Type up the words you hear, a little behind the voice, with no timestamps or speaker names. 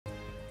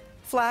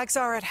Flags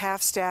are at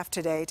half-staff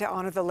today to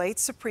honor the late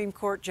Supreme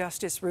Court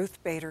Justice Ruth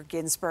Bader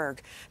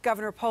Ginsburg.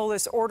 Governor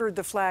Polis ordered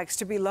the flags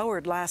to be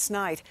lowered last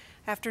night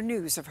after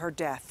news of her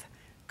death.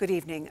 Good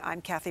evening. I'm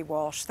Kathy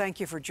Walsh.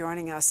 Thank you for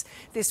joining us.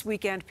 This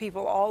weekend,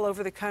 people all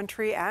over the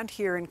country and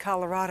here in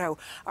Colorado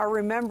are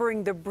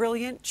remembering the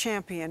brilliant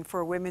champion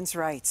for women's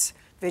rights.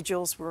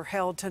 Vigils were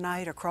held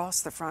tonight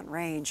across the Front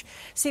Range.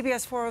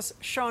 CBS 4's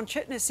Sean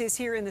Chitnis is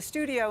here in the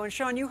studio. And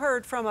Sean, you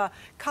heard from a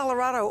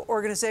Colorado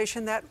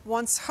organization that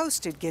once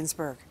hosted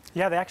Ginsburg.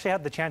 Yeah, they actually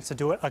had the chance to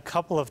do it a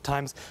couple of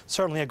times.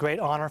 Certainly a great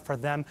honor for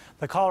them.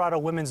 The Colorado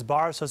Women's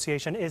Bar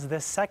Association is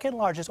the second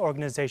largest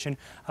organization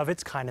of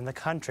its kind in the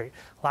country.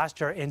 Last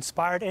year,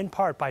 inspired in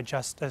part by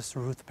Justice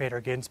Ruth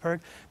Bader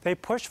Ginsburg, they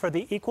pushed for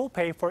the equal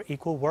pay for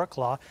equal work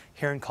law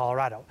here in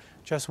Colorado.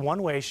 Just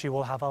one way she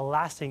will have a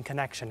lasting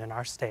connection in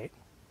our state.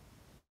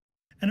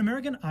 An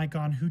American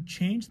icon who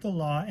changed the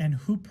law and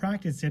who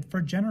practiced it for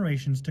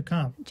generations to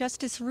come.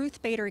 Justice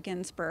Ruth Bader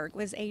Ginsburg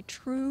was a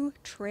true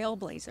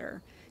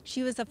trailblazer.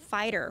 She was a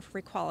fighter for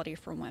equality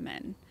for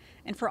women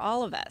and for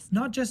all of us.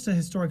 Not just a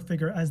historic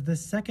figure as the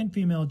second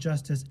female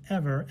justice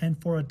ever, and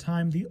for a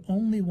time the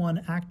only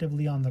one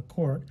actively on the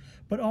court,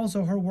 but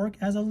also her work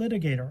as a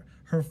litigator.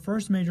 Her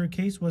first major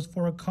case was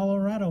for a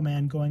Colorado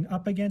man going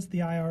up against the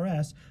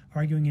IRS,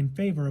 arguing in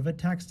favor of a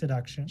tax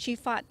deduction. She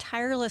fought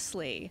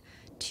tirelessly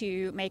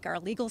to make our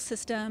legal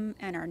system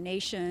and our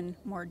nation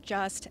more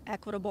just,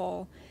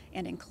 equitable,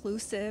 and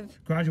inclusive.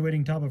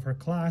 Graduating top of her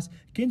class,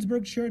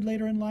 Ginsburg shared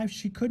later in life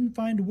she couldn't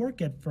find work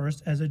at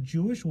first as a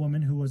Jewish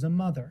woman who was a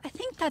mother. I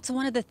think that's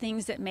one of the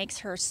things that makes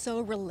her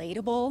so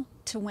relatable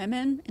to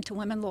women, and to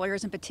women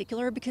lawyers in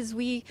particular, because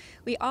we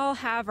all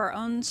have our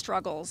own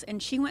struggles,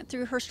 and she went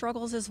through her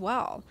struggles as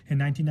well. In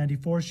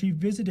 1994, she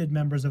visited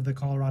members of the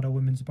Colorado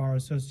Women's Bar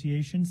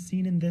Association,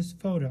 seen in this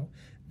photo.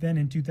 Then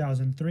in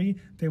 2003,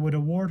 they would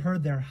award her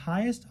their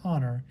highest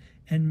honor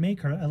and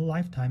make her a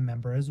lifetime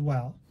member as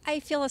well. I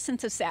feel a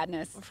sense of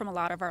sadness from a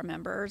lot of our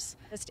members,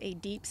 just a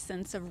deep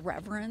sense of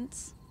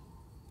reverence,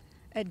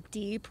 a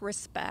deep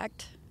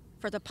respect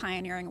for the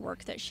pioneering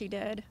work that she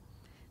did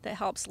that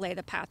helps lay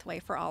the pathway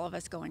for all of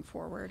us going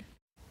forward.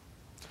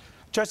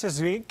 Justice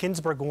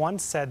Ginsburg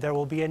once said there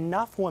will be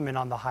enough women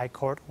on the high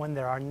court when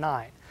there are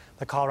 9.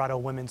 The Colorado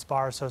Women's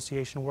Bar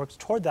Association works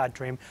toward that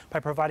dream by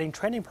providing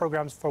training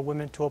programs for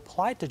women to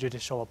apply to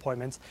judicial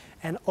appointments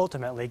and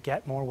ultimately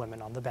get more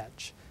women on the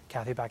bench.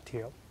 Kathy, back to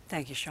you.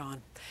 Thank you,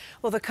 Sean.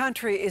 Well, the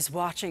country is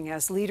watching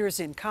as leaders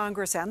in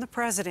Congress and the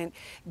president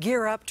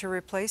gear up to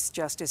replace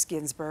Justice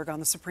Ginsburg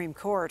on the Supreme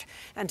Court.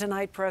 And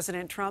tonight,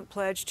 President Trump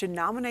pledged to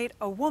nominate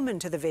a woman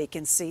to the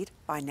vacant seat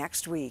by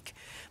next week.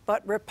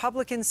 But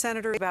Republican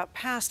senators about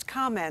past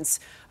comments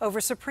over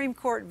Supreme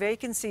Court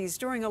vacancies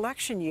during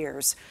election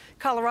years.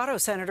 Colorado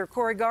Senator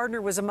Cory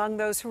Gardner was among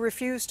those who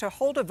refused to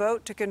hold a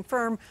vote to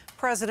confirm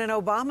President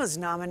Obama's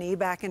nominee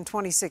back in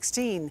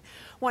 2016.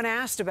 When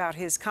asked about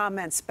his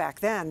comments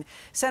back then,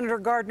 Senator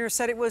Gardner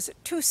said it was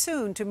too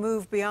soon to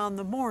move beyond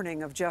the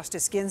mourning of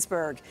Justice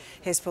Ginsburg.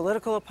 His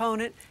political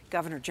opponent,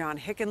 Governor John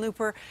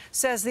Hickenlooper,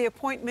 says the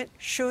appointment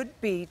should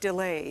be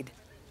delayed.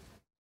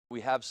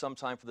 We have some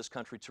time for this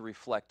country to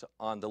reflect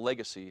on the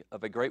legacy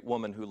of a great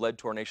woman who led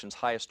to our nation's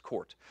highest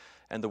court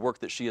and the work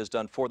that she has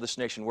done for this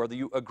nation, whether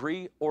you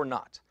agree or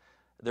not.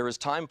 There is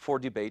time for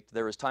debate,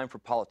 there is time for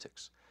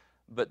politics,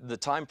 but the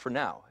time for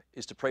now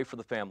is to pray for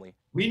the family.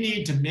 We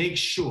need to make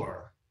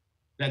sure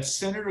that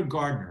Senator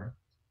Gardner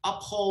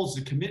upholds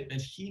the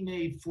commitment he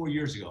made 4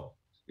 years ago.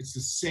 It's the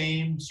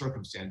same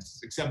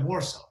circumstances, except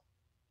more so.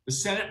 The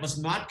Senate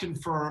must not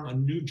confirm a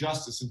new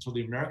justice until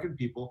the American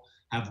people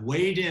have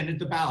weighed in at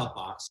the ballot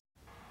box.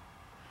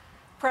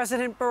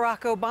 President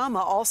Barack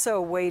Obama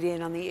also weighed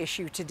in on the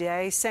issue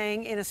today,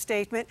 saying in a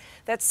statement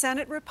that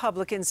Senate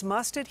Republicans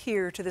must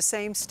adhere to the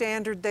same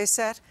standard they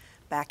set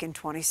back in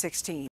 2016.